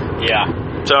premiere. Yeah.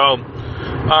 So,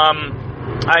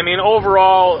 I mean,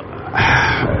 overall,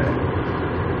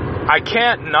 I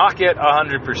can't knock it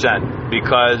 100%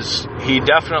 because he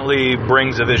definitely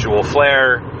brings a visual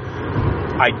flair.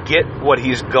 I get what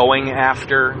he's going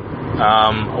after.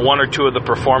 One or two of the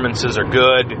performances are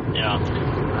good. Yeah.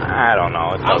 I don't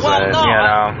know. It doesn't, you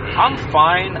know. I'm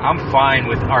fine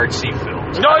with artsy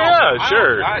films. Oh, yeah,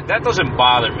 sure. That doesn't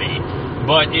bother me.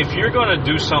 But if you're going to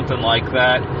do something like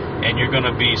that, and you're going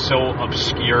to be so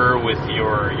obscure with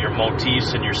your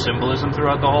motifs and your symbolism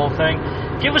throughout the whole thing,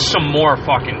 give us some more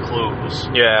fucking clues.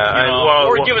 Yeah.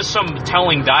 Or give us some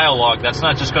telling dialogue that's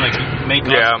not just going to make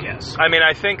us guess. I mean,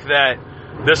 I think that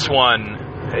this one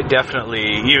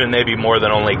definitely, even maybe more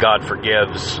than Only God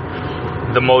Forgives,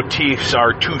 the motifs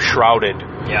are too shrouded.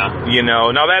 Yeah. You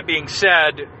know, now that being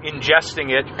said, ingesting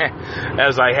it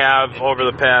as I have over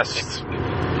the past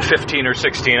 15 or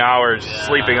 16 hours,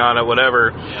 sleeping on it,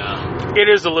 whatever, it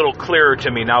is a little clearer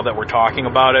to me now that we're talking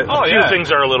about it. A few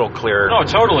things are a little clearer. No,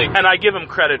 totally. And I give him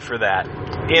credit for that.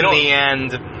 In the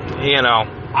end, you know.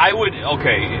 I would,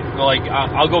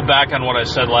 I'll go back on what I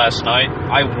said last night.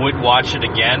 I would watch it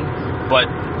again, but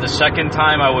the second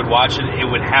time I would watch it, it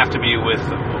would have to be with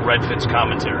Redford's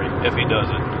commentary, if he does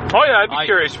it. Oh, yeah, I'd be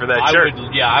curious for that,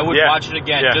 I would watch it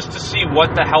again just to see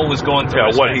what the hell was going through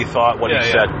his what head. he thought, what he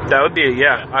said. That would be,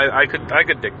 I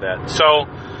could dig that. So,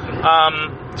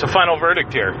 it's a final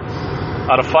verdict here.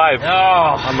 Out of 5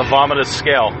 on the vomitous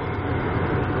scale.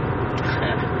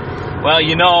 Well,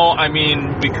 you know, I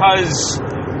mean, because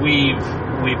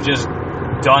we've just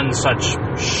done such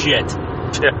shit,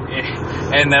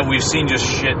 and that we've seen just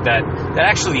shit that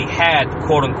actually had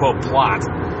quote-unquote plot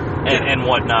and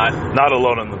whatnot. Not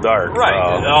Alone in the Dark. Right.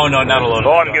 Oh, no, not Alone in the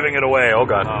Dark. Oh, I'm giving it away. Oh,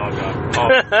 God. Oh, God.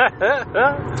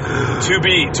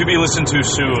 To be listened to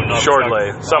soon.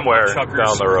 Shortly. Somewhere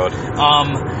down the road.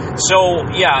 So,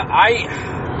 yeah,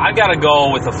 I got to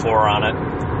go with a 4 on it.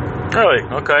 Really?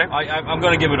 Okay. I'm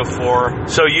going to give it a 4.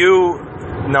 So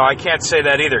no, I can't say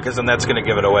that either, because then that's going to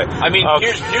give it away. I mean,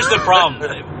 here's the problem.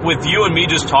 With you and me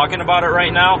just talking about it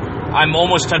right now, I'm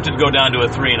almost tempted to go down to a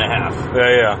 3.5.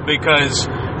 Yeah. Because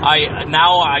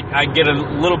I get a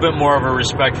little bit more of a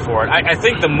respect for it. I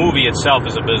think the movie itself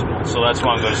is abysmal, so that's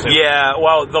why I'm going to say. Yeah,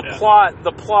 well, the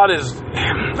plot is,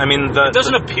 I mean, it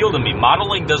doesn't appeal to me.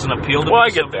 Modeling doesn't appeal to me. Well,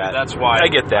 I get that. That's why I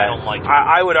get that. I don't like it.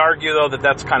 I would argue, though, that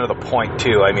that's kind of the point,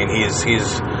 too. I mean, he's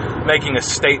making a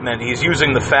statement. He's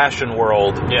using the fashion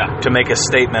world to make a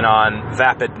statement on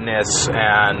vapidness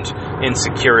and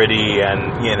insecurity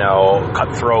and, you know,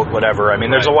 cutthroat, whatever. I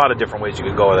mean, there's a lot of different ways you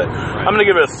could go with it. Right. I'm going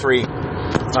to give it a 3.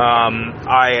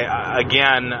 I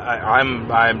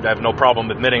have no problem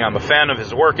admitting I'm a fan of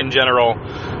his work in general.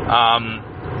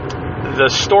 The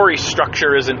story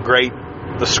structure isn't great.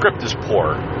 The script is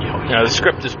poor. The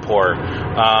script is poor.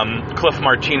 Cliff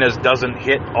Martinez doesn't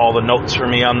hit all the notes for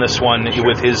me on this one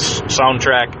with his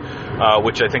soundtrack.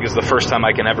 which I think is the first time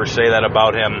I can ever say that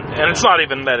about him. And it's not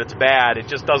even that it's bad, it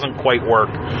just doesn't quite work.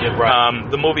 Yeah, right.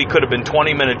 The movie could have been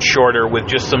 20 minutes shorter with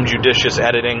just some judicious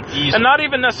editing. Easy. And not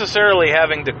even necessarily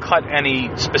having to cut any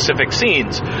specific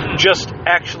scenes, just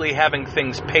actually having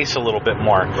things pace a little bit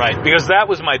more. Right. Because that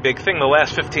was my big thing. The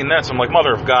last 15 minutes, I'm like,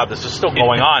 mother of God, this is still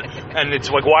going on. And it's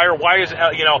like, why is,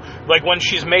 like when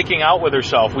she's making out with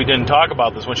herself, we didn't talk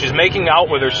about this, when she's making out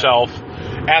with herself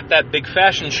at that big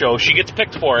fashion show, she gets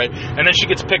picked for it, and then she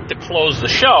gets picked to close the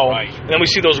show, right. And then we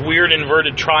see those weird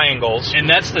inverted triangles. And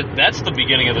that's the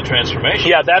beginning of the transformation.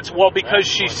 Yeah, because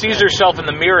she sees herself in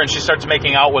the mirror and she starts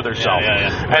making out with herself.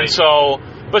 Yeah. And so,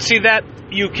 but see that,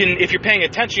 you can, if you're paying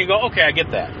attention, you go, okay, I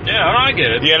get that. Yeah, I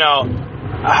get it.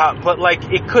 But like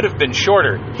it could have been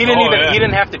shorter. He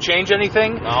didn't have to change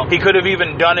anything. No. He could have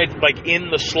even done it like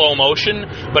in the slow motion,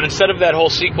 but instead of that whole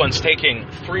sequence taking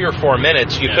 3 or 4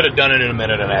 minutes, you could have done it in a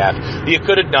minute and a half. You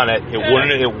could have done it. It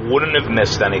wouldn't have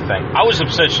missed anything. I was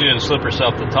upset she didn't slip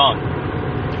herself the tongue.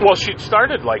 Well, she'd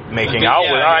started like making out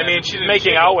with. I mean, she's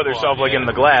making out with herself like in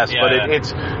the glass, but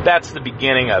that's the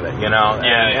beginning of it,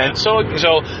 And so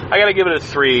I got to give it a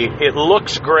 3. It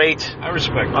looks great. I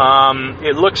respect it.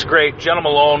 It looks great. Jenna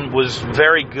Malone was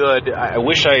very good. I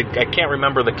wish I can't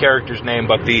remember the character's name,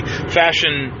 but the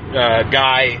fashion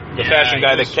guy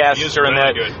that casts her in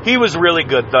that, good. He was really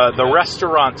good. The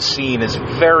restaurant scene is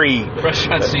very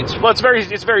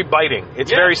it's very biting.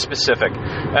 It's very specific,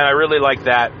 and I really like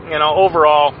that.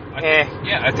 Overall.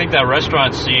 I think that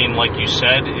restaurant scene, like you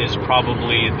said, is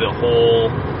probably the whole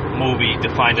movie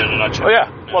defined in a nutshell. Oh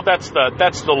yeah. Well, that's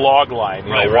the log line.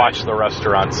 Watch the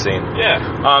restaurant scene.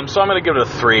 Yeah. So I'm going to give it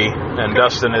a 3, and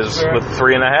Dustin is with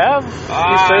 3.5.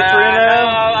 You say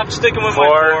 3.5? I'm sticking with 4.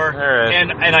 My 4. Right.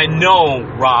 And I know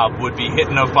Rob would be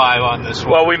hitting a 5 on this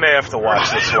one. Well, we may have to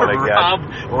watch this one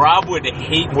again. Rob would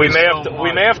hate. We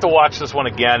may have to watch this one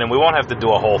again, and we won't have to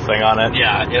do a whole thing on it.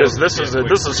 Yeah. Because this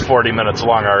is 40 minutes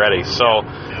long already. So.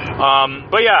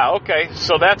 But yeah, okay,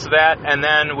 so that's that. And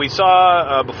then we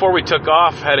saw, before we took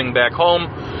off, heading back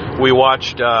home, we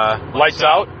watched Lights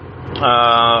Out,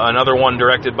 another one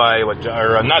directed by,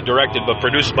 not directed, but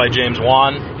produced by James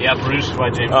Wan. Yeah, produced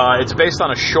by James Wan. It's based on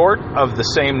a short of the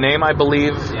same name, I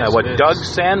believe. Yes, Doug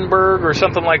Sandberg or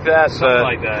something like that?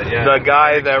 Like that, yeah. The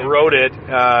guy that wrote it,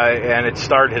 and it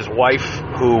starred his wife,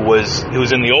 who was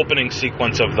in the opening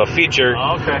sequence of the feature.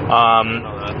 Oh, okay.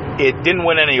 It didn't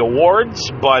win any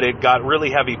awards, but it got really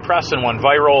heavy press and went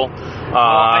viral.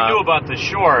 I knew about the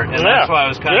short, and that's why I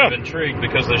was kind of intrigued,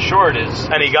 because the short is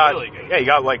really good. He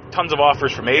got like tons of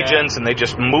offers from agents, and they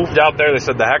just moved out there. They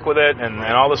said the heck with it, and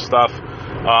all this stuff.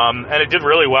 And it did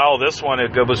really well. This one,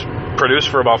 it was produced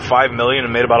for about $5 million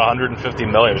and made about $150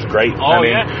 million. It was great.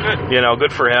 Good.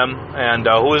 Good for him. And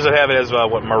who does it have? It has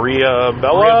Maria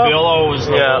Bello? Maria Bello was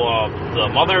the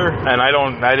mother. And I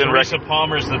didn't. Teresa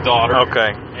Palmer's the daughter.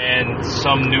 Okay. And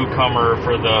some newcomer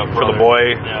for the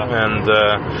boy. Yeah.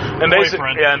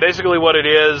 And basically what it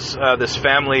is, this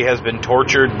family has been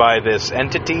tortured by this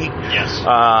entity. Yes.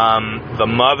 The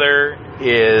mother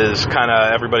is kind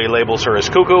of, everybody labels her as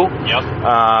cuckoo.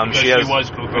 Yep. She was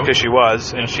cuckoo. Because she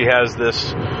was. And she has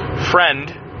this friend,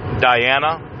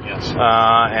 Diana. Yes.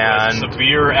 And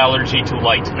severe allergy to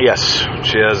light. Yes.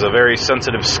 She has a very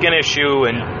sensitive skin issue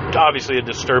and obviously a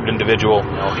disturbed individual.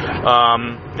 Oh,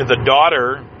 yeah. The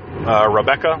daughter,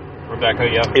 Rebecca,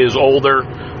 is older.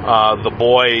 The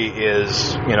boy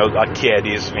is, a kid.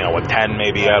 He's, 10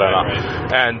 maybe, I don't know.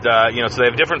 Right. And, so they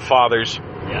have different fathers.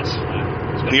 Yes.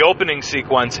 The opening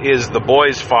sequence is the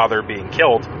boy's father being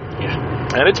killed.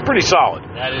 Yeah. And it's pretty solid.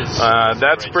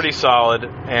 That's pretty solid.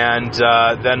 And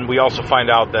then we also find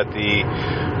out that the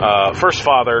first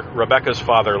father, Rebecca's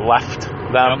father, left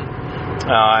them.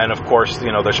 And of course,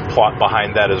 there's plot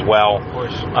behind that as well. Of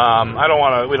course.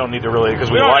 We don't need to really, because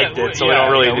we liked it, so we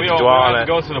don't really need to dwell on it.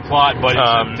 Go through the plot, but it's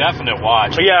a definite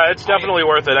watch. Yeah, it's definitely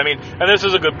worth it. I mean, and this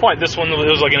is a good point. This one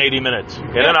was like an 80 minutes.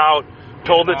 In and out,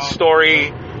 told its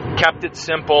story, kept it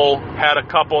simple, had a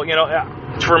couple,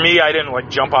 for me, I didn't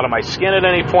jump out of my skin at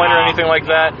any point or anything like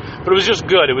that, but it was just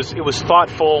good. It was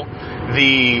thoughtful.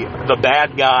 The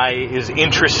bad guy is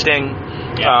interesting.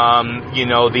 Yeah.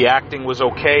 The acting was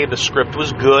okay, the script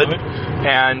was good,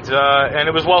 and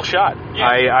it was well shot. Yeah.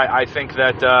 I think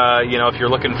that if you're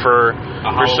looking for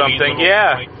something,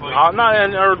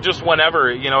 or just whenever,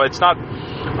 it's not.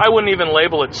 I wouldn't even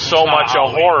label it so much a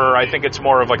horror. I think it's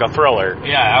more of like a thriller.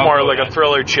 Yeah, more like a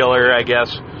thriller chiller, I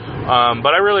guess.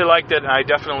 But I really liked it, and I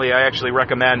actually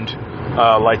recommend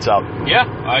Lights Out. Yeah,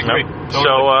 I agree.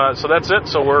 Totally. So that's it.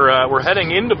 So we're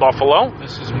heading into Buffalo.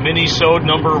 This is mini-sode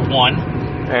number 1.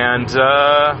 And,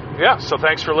 so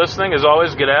thanks for listening. As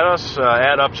always, get at us,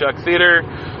 at Upchuck Theater.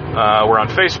 We're on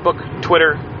Facebook,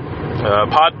 Twitter,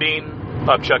 Podbean.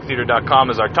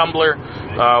 UpchuckTheater.com is our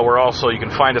Tumblr. We're also, you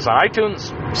can find us on iTunes,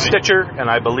 Stitcher, and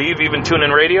I believe even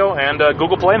TuneIn Radio and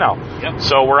Google Play now. Yep.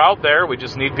 So we're out there. We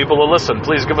just need people to listen.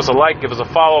 Please give us a like, give us a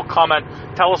follow, comment.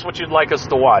 Tell us what you'd like us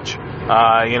to watch.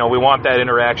 We want that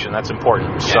interaction. That's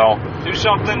important. Yeah. So do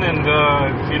something, and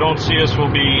if you don't see us,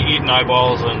 we'll be eating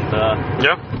eyeballs and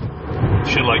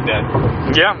shit like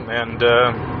that. Yeah, and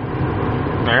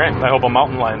all right. I hope a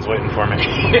mountain lion's waiting for me.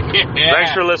 Yeah.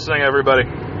 Thanks for listening, everybody.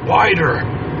 Wider.